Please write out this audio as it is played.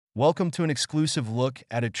Welcome to an exclusive look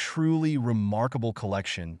at a truly remarkable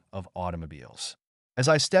collection of automobiles. As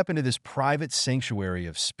I step into this private sanctuary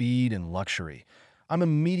of speed and luxury, I'm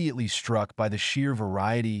immediately struck by the sheer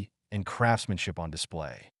variety and craftsmanship on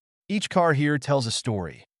display. Each car here tells a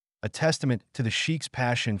story, a testament to the Sheikh's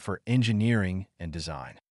passion for engineering and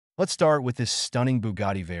design. Let's start with this stunning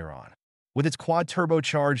Bugatti Veyron. With its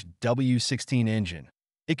quad-turbocharged W16 engine,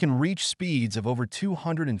 it can reach speeds of over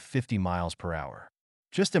 250 miles per hour.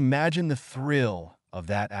 Just imagine the thrill of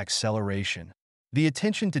that acceleration. The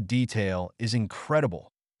attention to detail is incredible,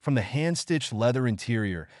 from the hand-stitched leather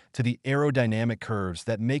interior to the aerodynamic curves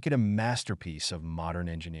that make it a masterpiece of modern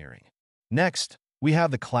engineering. Next, we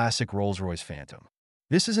have the classic Rolls-Royce Phantom.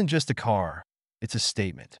 This isn't just a car, it's a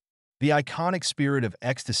statement. The iconic Spirit of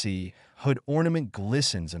Ecstasy hood ornament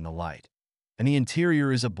glistens in the light, and the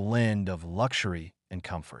interior is a blend of luxury and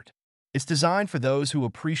comfort. It's designed for those who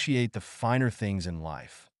appreciate the finer things in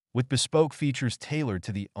life, with bespoke features tailored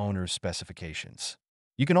to the owner's specifications.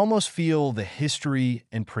 You can almost feel the history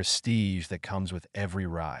and prestige that comes with every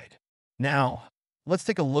ride. Now, let's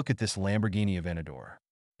take a look at this Lamborghini Aventador.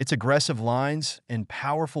 Its aggressive lines and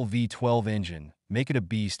powerful V12 engine make it a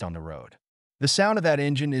beast on the road. The sound of that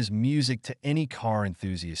engine is music to any car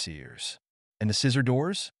enthusiast's ears. And the scissor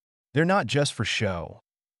doors? They're not just for show.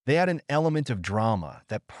 They add an element of drama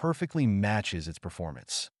that perfectly matches its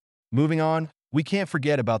performance. Moving on, we can't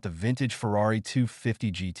forget about the vintage Ferrari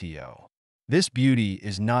 250 GTO. This beauty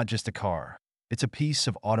is not just a car, it's a piece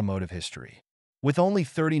of automotive history. With only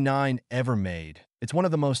 39 ever made, it's one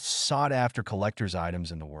of the most sought-after collector's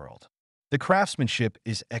items in the world. The craftsmanship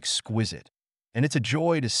is exquisite, and it's a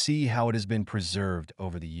joy to see how it has been preserved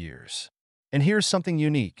over the years. And here's something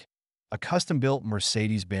unique, a custom-built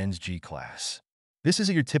Mercedes-Benz G-Class. This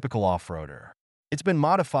isn't your typical off-roader. It's been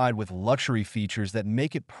modified with luxury features that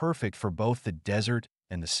make it perfect for both the desert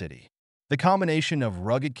and the city. The combination of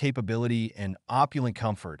rugged capability and opulent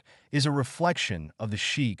comfort is a reflection of the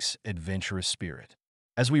Sheikh's adventurous spirit.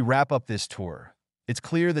 As we wrap up this tour, it's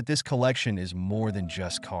clear that this collection is more than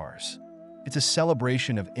just cars. It's a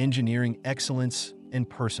celebration of engineering excellence and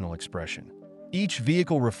personal expression. Each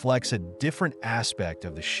vehicle reflects a different aspect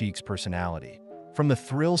of the Sheikh's personality, from the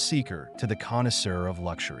thrill seeker to the connoisseur of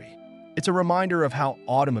luxury. It's a reminder of how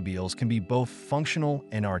automobiles can be both functional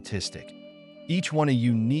and artistic, each one a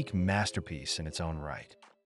unique masterpiece in its own right.